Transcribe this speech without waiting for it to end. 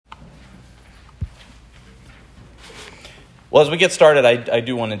Well, as we get started, I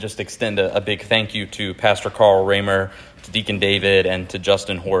do want to just extend a big thank you to Pastor Carl Raymer, to Deacon David, and to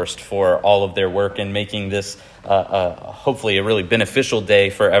Justin Horst for all of their work in making this hopefully a really beneficial day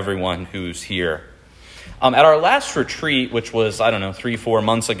for everyone who's here. At our last retreat, which was, 3-4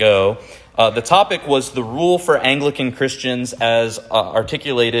 months ago, the topic was the rule for Anglican Christians as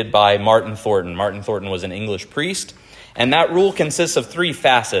articulated by Martin Thornton. Martin Thornton was an English priest, and that rule consists of 3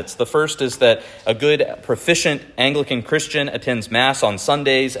 facets. The first is that a good, proficient Anglican Christian attends Mass on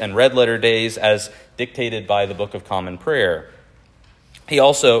Sundays and red letter days as dictated by the Book of Common Prayer. He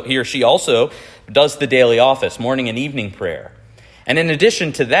or she also does the daily office, morning and evening prayer. And in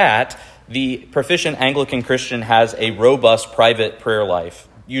addition to that, the proficient Anglican Christian has a robust private prayer life,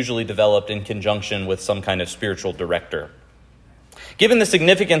 usually developed in conjunction with some kind of spiritual director. Given the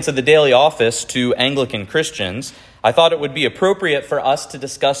significance of the daily office to Anglican Christians, I thought it would be appropriate for us to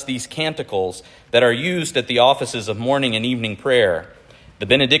discuss these canticles that are used at the offices of morning and evening prayer, the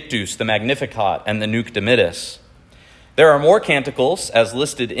Benedictus, the Magnificat, and the Nunc Dimittis. There are more canticles, as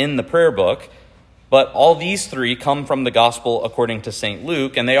listed in the prayer book, but all these 3 come from the Gospel according to St.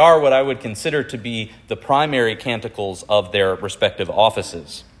 Luke, and they are what I would consider to be the primary canticles of their respective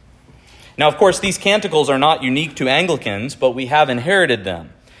offices. Now, of course, these canticles are not unique to Anglicans, but we have inherited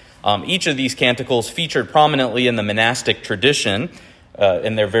them. Each of these canticles featured prominently in the monastic tradition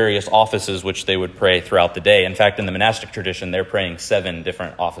in their various offices which they would pray throughout the day. In fact, in the monastic tradition, they're praying 7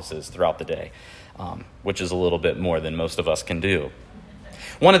 different offices throughout the day, which is a little bit more than most of us can do.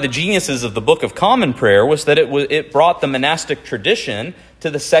 One of the geniuses of the Book of Common Prayer was that it brought the monastic tradition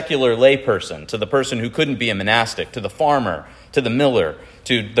to the secular layperson, to the person who couldn't be a monastic, to the farmer, to the miller,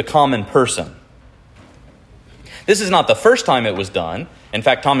 to the common person. This is not the first time it was done. In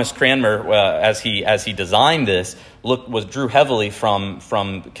fact, Thomas Cranmer, as he designed this, drew heavily from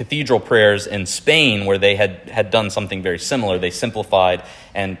cathedral prayers in Spain, where they had done something very similar. They simplified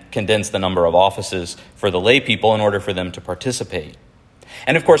and condensed the number of offices for the lay people in order for them to participate.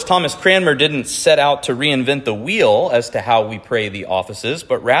 And of course, Thomas Cranmer didn't set out to reinvent the wheel as to how we pray the offices,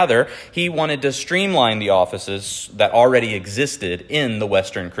 but rather he wanted to streamline the offices that already existed in the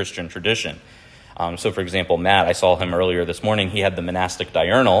Western Christian tradition. So, for example, Matt, I saw him earlier this morning. He had the monastic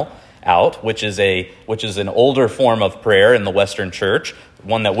diurnal out, which is an older form of prayer in the Western Church,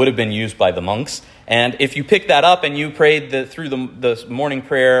 one that would have been used by the monks. And if you pick that up and you prayed through the morning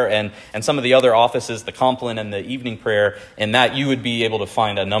prayer and some of the other offices, the Compline and the evening prayer, in that you would be able to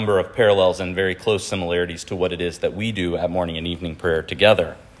find a number of parallels and very close similarities to what it is that we do at morning and evening prayer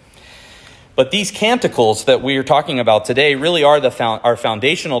together. But these canticles that we are talking about today really are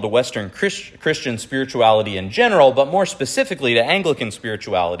foundational to Western Christian spirituality in general, but more specifically to Anglican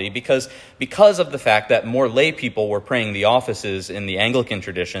spirituality, because of the fact that more lay people were praying the offices in the Anglican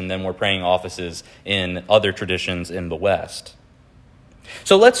tradition than were praying offices in other traditions in the West.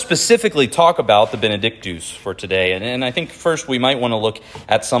 So let's specifically talk about the Benedictus for today, and I think first we might want to look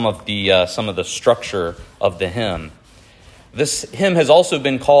at some of the structure of the hymn. This hymn has also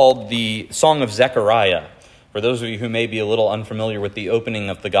been called the Song of Zechariah. For those of you who may be a little unfamiliar with the opening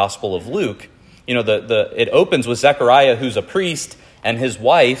of the Gospel of Luke, it opens with Zechariah, who's a priest, and his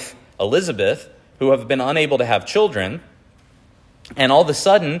wife, Elizabeth, who have been unable to have children. And all of a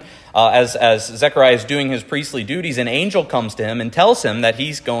sudden, as Zechariah is doing his priestly duties, an angel comes to him and tells him that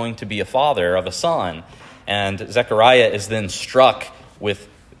he's going to be a father of a son. And Zechariah is then struck with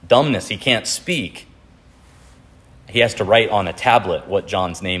dumbness. He can't speak. He has to write on a tablet what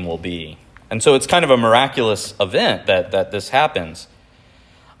John's name will be. And so it's kind of a miraculous event that this happens.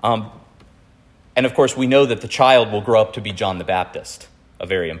 And of course, we know that the child will grow up to be John the Baptist, a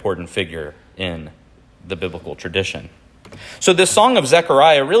very important figure in the biblical tradition. So this Song of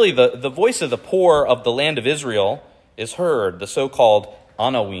Zechariah, really the voice of the poor of the land of Israel is heard, the so-called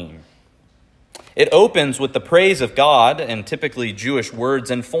Anawim. It opens with the praise of God in typically Jewish words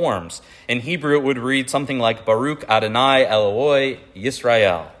and forms. In Hebrew, it would read something like Baruch Adonai Eloi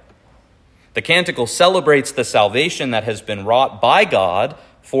Yisrael. The canticle celebrates the salvation that has been wrought by God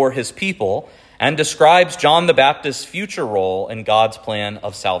for his people and describes John the Baptist's future role in God's plan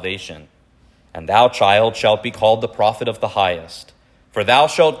of salvation. And thou, child, shalt be called the prophet of the highest, for thou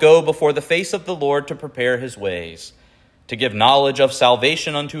shalt go before the face of the Lord to prepare his ways, to give knowledge of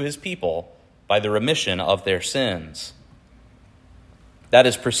salvation unto his people, by the remission of their sins. That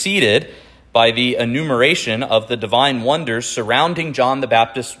is preceded by the enumeration of the divine wonders surrounding John the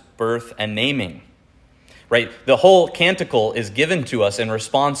Baptist's birth and naming. Right? The whole canticle is given to us in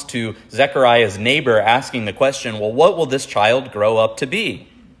response to Zechariah's neighbor asking the question, well, what will this child grow up to be?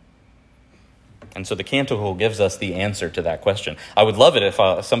 And so the canticle gives us the answer to that question. I would love it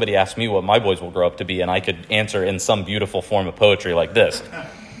if somebody asked me what my boys will grow up to be, and I could answer in some beautiful form of poetry like this.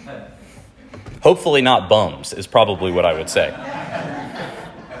 Hopefully not bums is probably what I would say.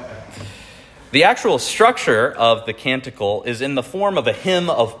 The actual structure of the canticle is in the form of a hymn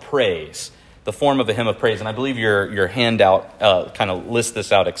of praise. The form of a hymn of praise. And I believe your handout kind of lists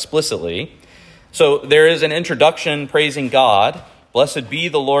this out explicitly. So there is an introduction praising God. Blessed be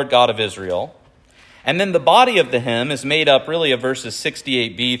the Lord God of Israel. And then the body of the hymn is made up really of verses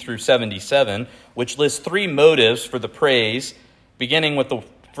 68b through 77, which lists three motives for the praise, beginning with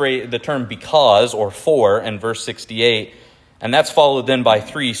the term because or for in verse 68. And that's followed then by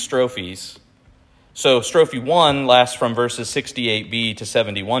three strophes. So strophe 1 lasts from verses 68b to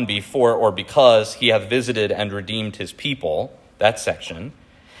 71b, for or because he hath visited and redeemed his people, that section.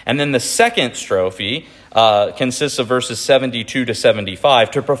 And then the second strophe consists of verses 72 to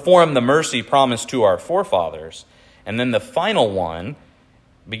 75, to perform the mercy promised to our forefathers. And then the final one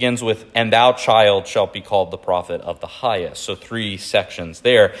begins with, and thou, child, shalt be called the prophet of the highest. So three sections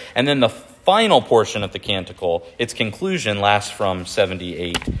there. And then the final portion of the canticle, its conclusion lasts from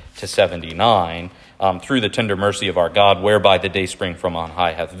 78 to 79, through the tender mercy of our God, whereby the dayspring from on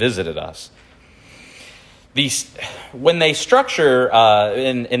high hath visited us. When they structure,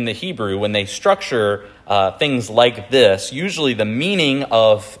 in the Hebrew, when they structure things like this, usually the meaning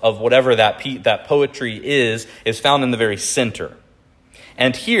of whatever that poetry is found in the very center.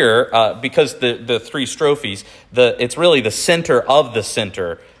 And here, because the three strophes, it's really the center of the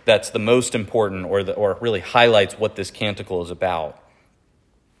center that's the most important, or really highlights what this canticle is about.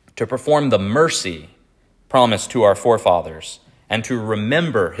 To perform the mercy promised to our forefathers, and to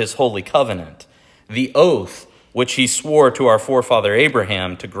remember his holy covenant, the oath which he swore to our forefather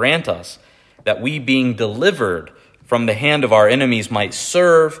Abraham to grant us, that we, being delivered from the hand of our enemies, might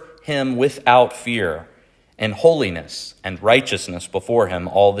serve him without fear, in holiness and righteousness before him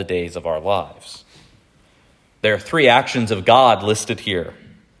all the days of our lives. There are three actions of God listed here.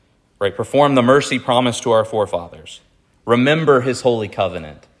 Right? Perform the mercy promised to our forefathers. Remember his holy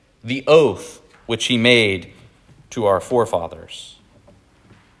covenant. The oath which he made to our forefathers.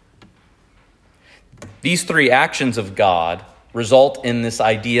 These three actions of God result in this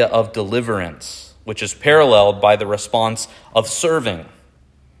idea of deliverance, which is paralleled by the response of serving.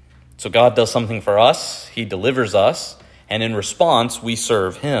 So God does something for us, he delivers us, and in response, we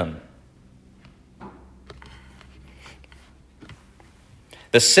serve him.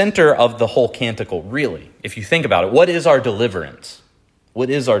 The center of the whole canticle, really, if you think about it, what is our deliverance? What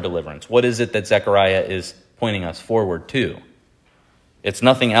is our deliverance? What is it that Zechariah is pointing us forward to? It's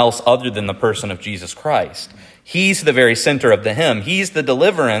nothing else other than the person of Jesus Christ. He's the very center of the hymn. He's the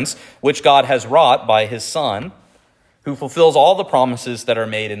deliverance which God has wrought by his Son, who fulfills all the promises that are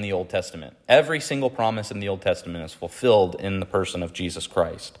made in the Old Testament. Every single promise in the Old Testament is fulfilled in the person of Jesus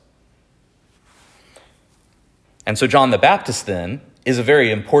Christ. And so John the Baptist then is a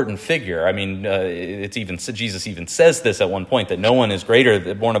very important figure. I mean, Jesus even says this at one point, that no one is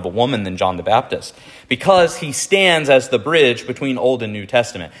greater born of a woman than John the Baptist, because he stands as the bridge between Old and New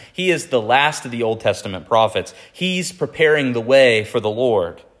Testament. He is the last of the Old Testament prophets. He's preparing the way for the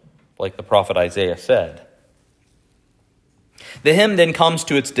Lord, like the prophet Isaiah said. The hymn then comes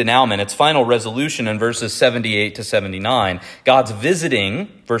to its denouement, its final resolution in verses 78 to 79. God's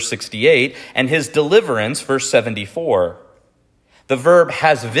visiting, verse 68, and his deliverance, verse 74. The verb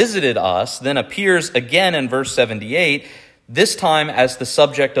has visited us then appears again in verse 78, this time as the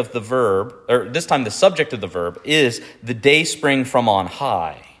subject of the verb, or this time the subject of the verb is the dayspring from on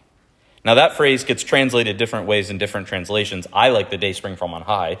high. Now that phrase gets translated different ways in different translations. I like the dayspring from on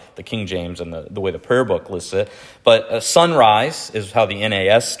high, the King James and the way the prayer book lists it. But sunrise is how the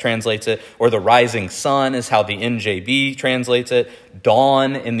NAS translates it, or the rising sun is how the NJB translates it,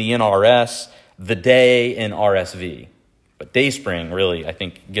 dawn in the NRS, the day in RSV. But dayspring really, I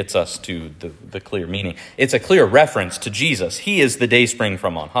think, gets us to the clear meaning. It's a clear reference to Jesus. He is the dayspring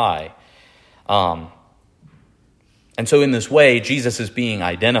from on high. And so in this way, Jesus is being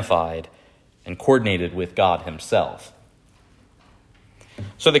identified and coordinated with God himself.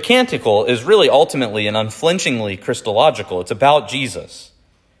 So the canticle is really ultimately and unflinchingly Christological. It's about Jesus.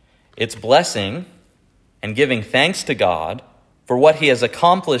 It's blessing and giving thanks to God for what he has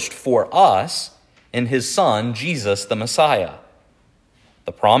accomplished for us in his Son, Jesus the Messiah,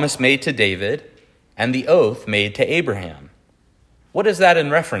 the promise made to David and the oath made to Abraham. What is that in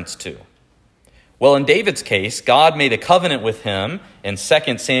reference to? Well, in David's case, God made a covenant with him in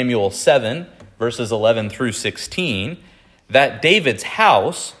 2 Samuel 7, verses 11 through 16, that David's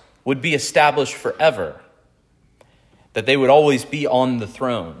house would be established forever, that they would always be on the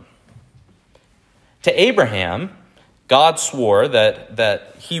throne. To Abraham, God swore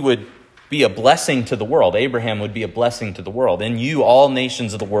that he would be a blessing to the world. Abraham would be a blessing to the world. In you, all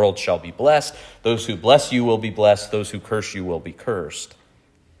nations of the world shall be blessed. Those who bless you will be blessed. Those who curse you will be cursed.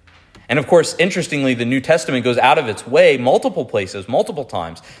 And of course, interestingly, the New Testament goes out of its way multiple places, multiple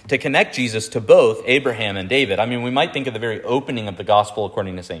times, to connect Jesus to both Abraham and David. I mean, we might think of the very opening of the gospel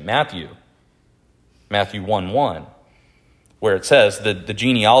according to St. Matthew, Matthew 1:1, where it says the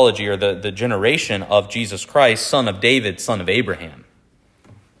genealogy or the generation of Jesus Christ, son of David, son of Abraham.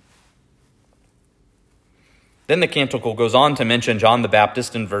 Then the canticle goes on to mention John the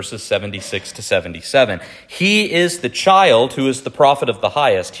Baptist in verses 76 to 77. He is the child who is the prophet of the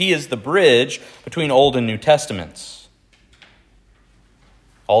highest. He is the bridge between Old and New Testaments.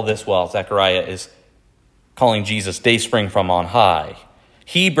 All this while Zechariah is calling Jesus dayspring from on high.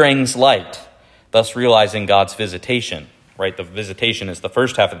 He brings light, thus realizing God's visitation. Right, the visitation is the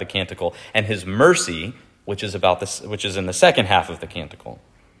first half of the canticle, and his mercy, which is in the second half of the canticle.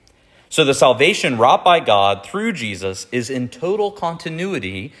 So the salvation wrought by God through Jesus is in total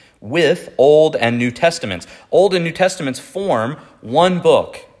continuity with Old and New Testaments. Old and New Testaments form one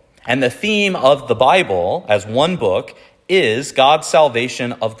book, and the theme of the Bible as one book is God's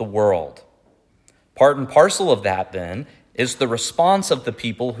salvation of the world. Part and parcel of that, then, is the response of the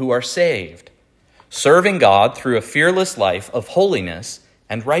people who are saved, serving God through a fearless life of holiness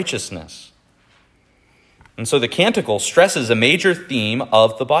and righteousness. And so the canticle stresses a major theme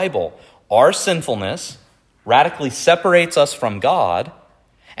of the Bible. Our sinfulness radically separates us from God,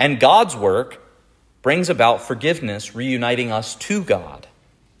 and God's work brings about forgiveness, reuniting us to God.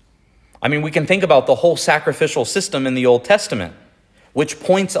 I mean, we can think about the whole sacrificial system in the Old Testament, which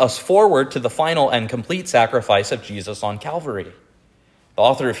points us forward to the final and complete sacrifice of Jesus on Calvary. The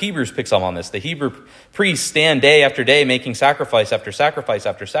author of Hebrews picks up on this. The Hebrew priests stand day after day making sacrifice after sacrifice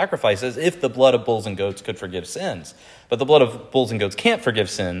after sacrifice as if the blood of bulls and goats could forgive sins. But the blood of bulls and goats can't forgive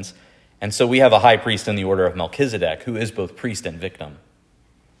sins, and so we have a high priest in the order of Melchizedek who is both priest and victim.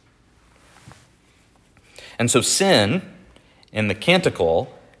 And so sin in the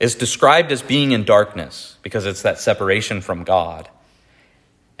canticle is described as being in darkness because it's that separation from God.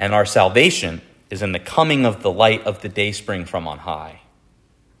 And our salvation is in the coming of the light of the dayspring from on high.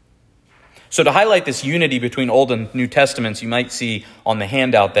 So to highlight this unity between Old and New Testaments, you might see on the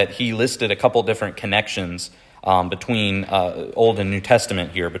handout that he listed a couple different connections between Old and New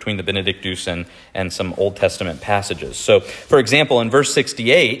Testament here, between the Benedictus and some Old Testament passages. So, for example, in verse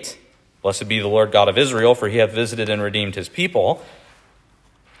 68, blessed be the Lord God of Israel, for he hath visited and redeemed his people,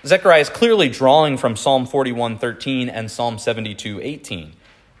 Zechariah is clearly drawing from Psalm 41:13 and Psalm 72:18.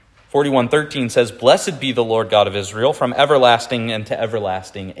 41:13 says, blessed be the Lord God of Israel from everlasting and to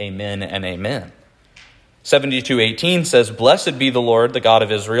everlasting. Amen and amen. 72:18 says, blessed be the Lord, the God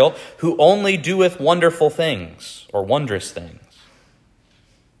of Israel, who only doeth wonderful things or wondrous things.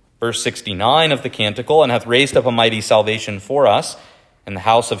 Verse 69 of the canticle, and hath raised up a mighty salvation for us in the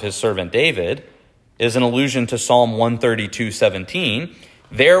house of his servant David, is an allusion to Psalm 132:17.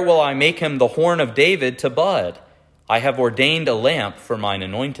 There will I make him the horn of David to bud. I have ordained a lamp for mine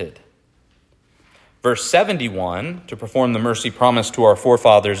anointed. Verse 71, to perform the mercy promised to our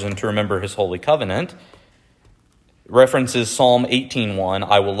forefathers and to remember his holy covenant, references Psalm 18:1,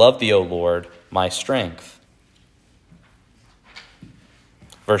 I will love thee, O Lord, my strength.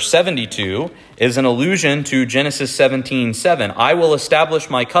 Verse 72 is an allusion to Genesis 17:7. I will establish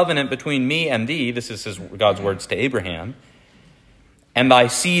my covenant between me and thee, this is God's words to Abraham, and thy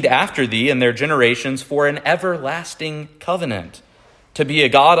seed after thee and their generations for an everlasting covenant, to be a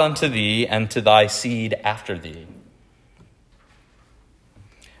God unto thee and to thy seed after thee.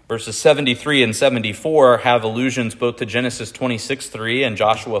 Verses 73 and 74 have allusions both to Genesis 26:3 and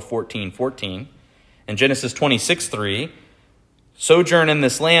Joshua 14:14. In Genesis 26:3, sojourn in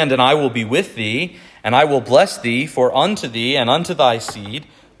this land, and I will be with thee, and I will bless thee, for unto thee and unto thy seed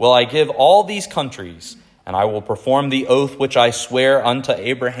will I give all these countries, and I will perform the oath which I swear unto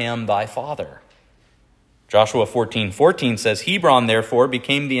Abraham thy father. Joshua 14:14 says, Hebron therefore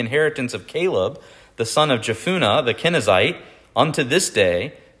became the inheritance of Caleb, the son of Jephunneh, the Kenizzite, unto this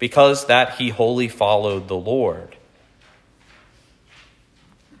day, because that he wholly followed the Lord.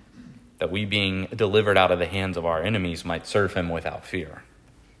 That we, being delivered out of the hands of our enemies, might serve him without fear.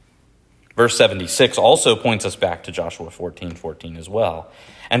 Verse 76 also points us back to Joshua 14:14 as well.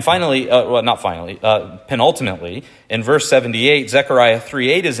 And finally, penultimately, in verse 78, Zechariah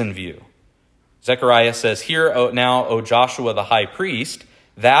 3:8 is in view. Zechariah says, Hear now, O Joshua the high priest,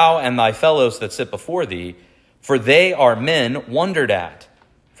 thou and thy fellows that sit before thee, for they are men wondered at.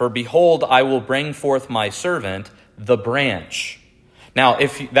 For behold, I will bring forth my servant, the branch. Now,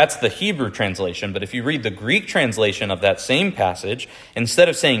 that's the Hebrew translation, but if you read the Greek translation of that same passage, instead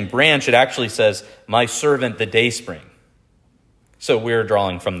of saying branch, it actually says, my servant the dayspring. So we're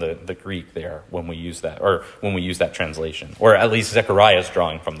drawing from the Greek there when we use that, or when we use that translation. Or at least Zechariah is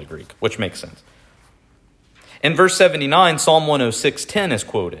drawing from the Greek, which makes sense. In verse 79, Psalm 106:10 is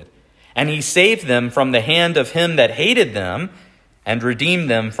quoted. And he saved them from the hand of him that hated them and redeemed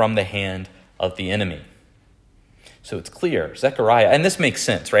them from the hand of the enemy. So it's clear, Zechariah, and this makes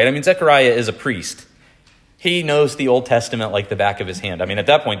sense, right? I mean, Zechariah is a priest. He knows the Old Testament like the back of his hand. I mean, at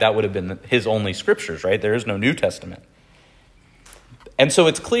that point, that would have been his only scriptures, right? There is no New Testament. And so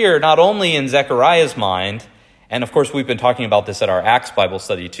it's clear, not only in Zechariah's mind, and of course we've been talking about this at our Acts Bible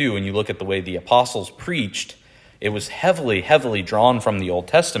study too, when you look at the way the apostles preached, it was heavily, heavily drawn from the Old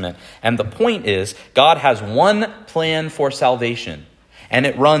Testament. And the point is, God has one plan for salvation, and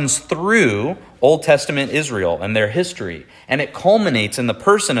it runs through Old Testament Israel and their history, and it culminates in the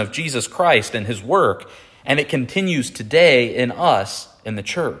person of Jesus Christ and his work, and it continues today in us in the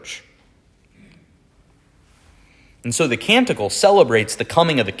church. And so the canticle celebrates the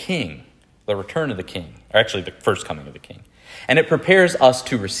coming of the King, the return of the King, or actually the first coming of the King, and it prepares us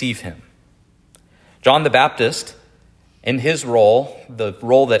to receive him. John the Baptist, in his role, the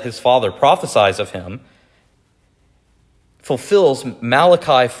role that his father prophesies of him, fulfills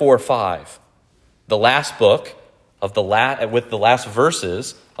Malachi 4:5, the last book of with the last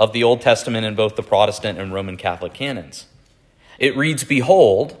verses of the Old Testament in both the Protestant and Roman Catholic canons. It reads,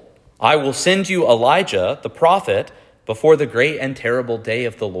 "Behold, I will send you Elijah, the prophet, before the great and terrible day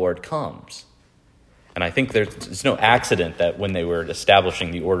of the Lord comes." And I think there's no accident that when they were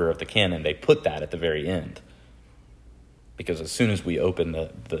establishing the order of the canon, they put that at the very end. Because as soon as we open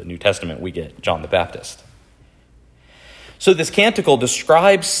the New Testament, we get John the Baptist. So this canticle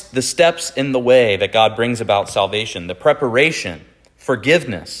describes the steps in the way that God brings about salvation, the preparation,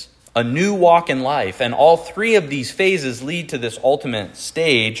 forgiveness, a new walk in life, and all three of these phases lead to this ultimate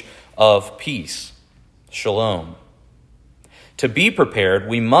stage of peace, shalom. To be prepared,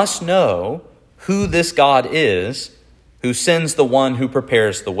 we must know who this God is who sends the one who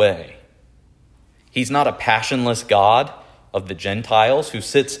prepares the way. He's not a passionless God of the Gentiles who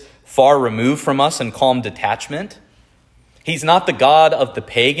sits far removed from us in calm detachment. He's not the God of the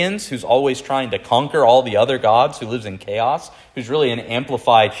pagans who's always trying to conquer all the other gods, who lives in chaos, who's really an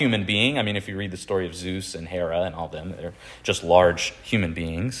amplified human being. I mean, if you read the story of Zeus and Hera and all them, they're just large human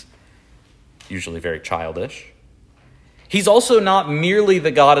beings, usually very childish. He's also not merely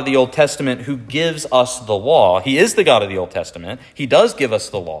the God of the Old Testament who gives us the law. He is the God of the Old Testament. He does give us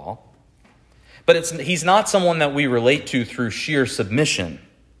the law. But he's not someone that we relate to through sheer submission.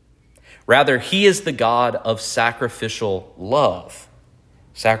 Rather, he is the God of sacrificial love.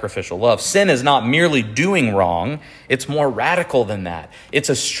 Sacrificial love. Sin is not merely doing wrong. It's more radical than that. It's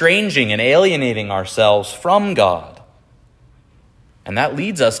estranging and alienating ourselves from God. And that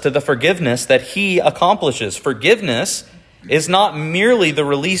leads us to the forgiveness that he accomplishes. Forgiveness is not merely the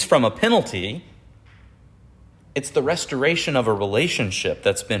release from a penalty. It's the restoration of a relationship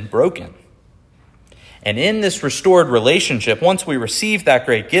that's been broken. And in this restored relationship, once we receive that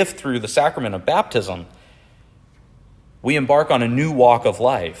great gift through the sacrament of baptism, we embark on a new walk of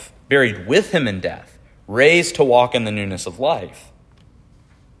life, buried with him in death, raised to walk in the newness of life.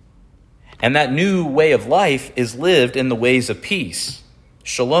 And that new way of life is lived in the ways of peace,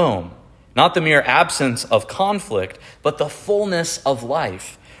 shalom, not the mere absence of conflict, but the fullness of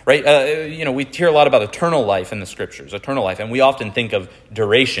life. Right? We hear a lot about eternal life in the scriptures, eternal life, and we often think of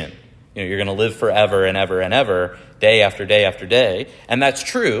duration. You're going to live forever and ever and ever, day after day after day. And that's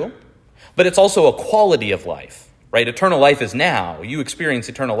true, but it's also a quality of life, right? Eternal life is now. You experience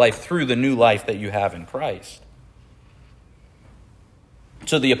eternal life through the new life that you have in Christ.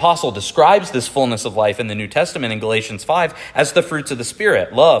 So the apostle describes this fullness of life in the New Testament in Galatians 5 as the fruits of the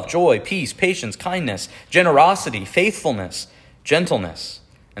Spirit: love, joy, peace, patience, kindness, generosity, faithfulness, gentleness,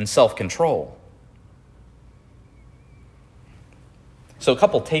 and self-control. So a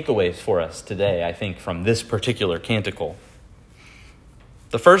couple takeaways for us today, I think, from this particular canticle.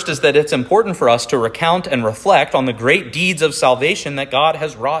 The first is that it's important for us to recount and reflect on the great deeds of salvation that God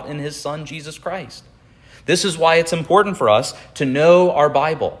has wrought in his Son, Jesus Christ. This is why it's important for us to know our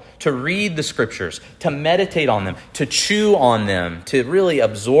Bible, to read the scriptures, to meditate on them, to chew on them, to really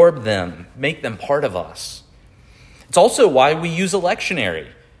absorb them, make them part of us. It's also why we use a lectionary.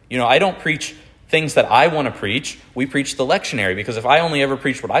 I don't preach things that I want to preach. We preach the lectionary, because if I only ever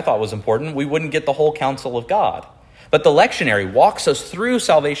preached what I thought was important, we wouldn't get the whole counsel of God. But the lectionary walks us through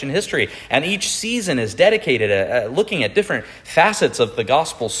salvation history, and each season is dedicated at looking at different facets of the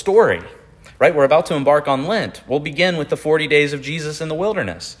gospel story. right? We're about to embark on Lent. We'll begin with the 40 days of Jesus in the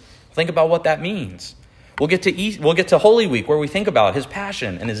wilderness. Think about what that means. We'll get to Holy Week, where we think about his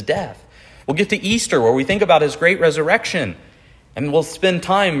passion and his death. We'll get to Easter, where we think about his great resurrection. And we'll spend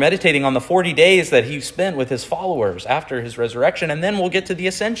time meditating on the 40 days that he spent with his followers after his resurrection. And then we'll get to the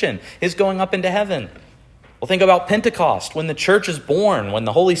ascension, his going up into heaven. We'll think about Pentecost, when the church is born, when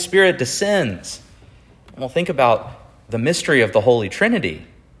the Holy Spirit descends. And we'll think about the mystery of the Holy Trinity.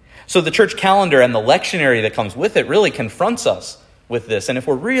 So the church calendar and the lectionary that comes with it really confronts us with this. And if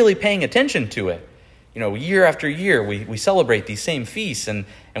we're really paying attention to it, year after year, we celebrate these same feasts and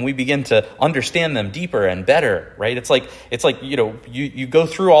we begin to understand them deeper and better, right? It's like you go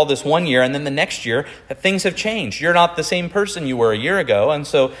through all this one year, and then the next year, things have changed. You're not the same person you were a year ago, and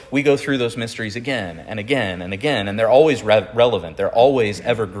so we go through those mysteries again and again and again, and they're always relevant. They're always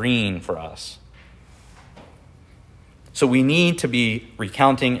evergreen for us. So we need to be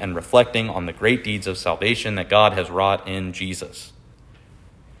recounting and reflecting on the great deeds of salvation that God has wrought in Jesus.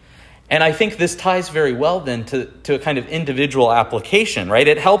 And I think this ties very well then to a kind of individual application, right?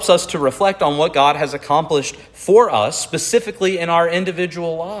 It helps us to reflect on what God has accomplished for us, specifically in our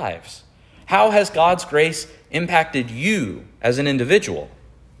individual lives. How has God's grace impacted you as an individual?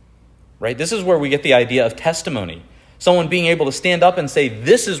 Right? This is where we get the idea of testimony. Someone being able to stand up and say,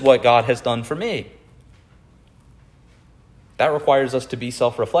 this is what God has done for me. That requires us to be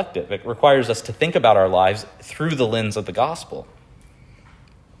self-reflective. It requires us to think about our lives through the lens of the gospel.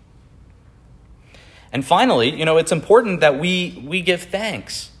 And finally, it's important that we give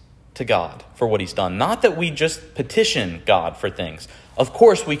thanks to God for what he's done. Not that we just petition God for things. Of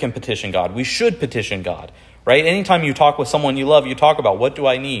course we can petition God. We should petition God, right? Anytime you talk with someone you love, you talk about, what do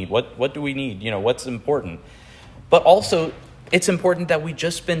I need? What do we need? What's important? But also, it's important that we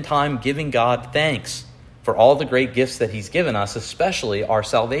just spend time giving God thanks for all the great gifts that he's given us, especially our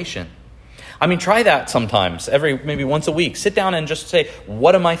salvation. Try that sometimes, maybe once a week. Sit down and just say,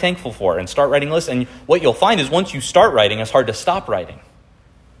 what am I thankful for? And start writing lists. And what you'll find is once you start writing, it's hard to stop writing.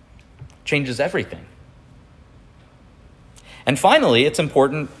 Changes everything. And finally, it's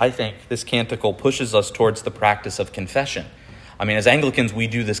important, I think, this canticle pushes us towards the practice of confession. As Anglicans, we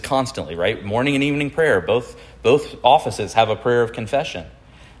do this constantly, right? Morning and evening prayer. Both offices have a prayer of confession.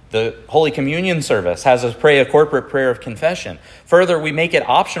 The Holy Communion service has us pray a corporate prayer of confession. Further, we make it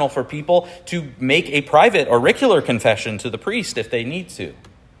optional for people to make a private auricular confession to the priest if they need to.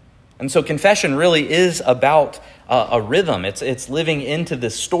 And so confession really is about a rhythm. It's living into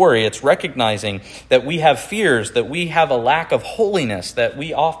this story. It's recognizing that we have fears, that we have a lack of holiness, that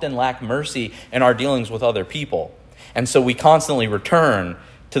we often lack mercy in our dealings with other people. And so we constantly return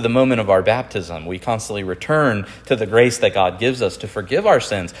to the moment of our baptism. We constantly return to the grace that God gives us to forgive our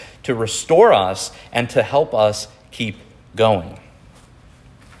sins, to restore us, and to help us keep going.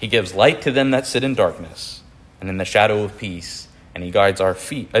 He gives light to them that sit in darkness and in the shadow of peace, and he guides our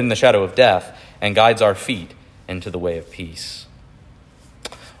feet in the shadow of death and guides our feet into the way of peace.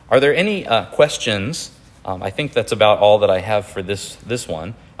 Are there any questions? I think that's about all that I have for this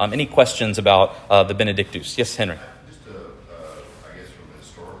one. Any questions about the Benedictus? Yes, Henry.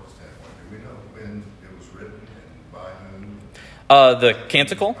 The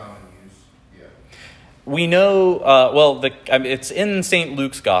canticle? We know, it's in St.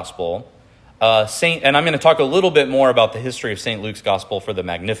 Luke's Gospel. And I'm going to talk a little bit more about the history of St. Luke's Gospel for the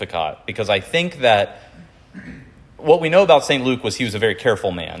Magnificat, because I think that what we know about St. Luke was he was a very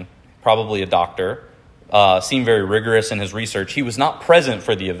careful man, probably a doctor, seemed very rigorous in his research. He was not present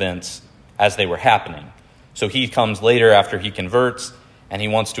for the events as they were happening. So he comes later after he converts, and he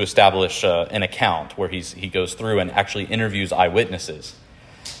wants to establish an account where he goes through and actually interviews eyewitnesses.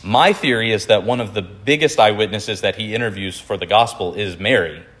 My theory is that one of the biggest eyewitnesses that he interviews for the gospel is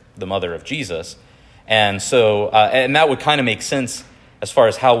Mary, the mother of Jesus. And so, and that would kind of make sense as far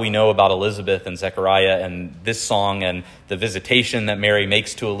as how we know about Elizabeth and Zechariah and this song and the visitation that Mary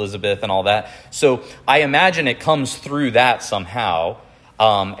makes to Elizabeth and all that. So I imagine it comes through that somehow.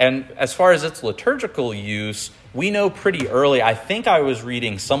 And as far as its liturgical use, we know pretty early. I think I was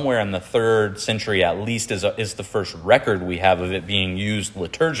reading somewhere in the 3rd century at least is the first record we have of it being used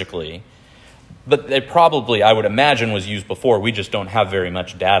liturgically. But it probably, I would imagine, was used before. We just don't have very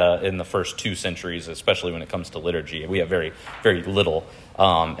much data in the first 2 centuries, especially when it comes to liturgy. We have very, very little.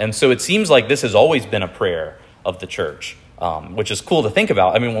 And so it seems like this has always been a prayer of the church, which is cool to think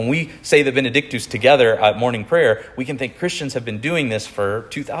about. When we say the Benedictus together at morning prayer, we can think Christians have been doing this for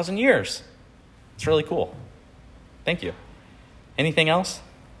 2,000 years. It's really cool. Thank you. Anything else?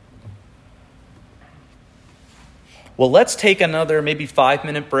 Well, let's take another maybe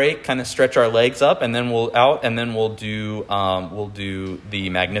 5-minute break, kind of stretch our legs up, and then we'll do the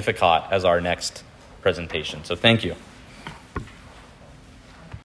Magnificat as our next presentation. So thank you.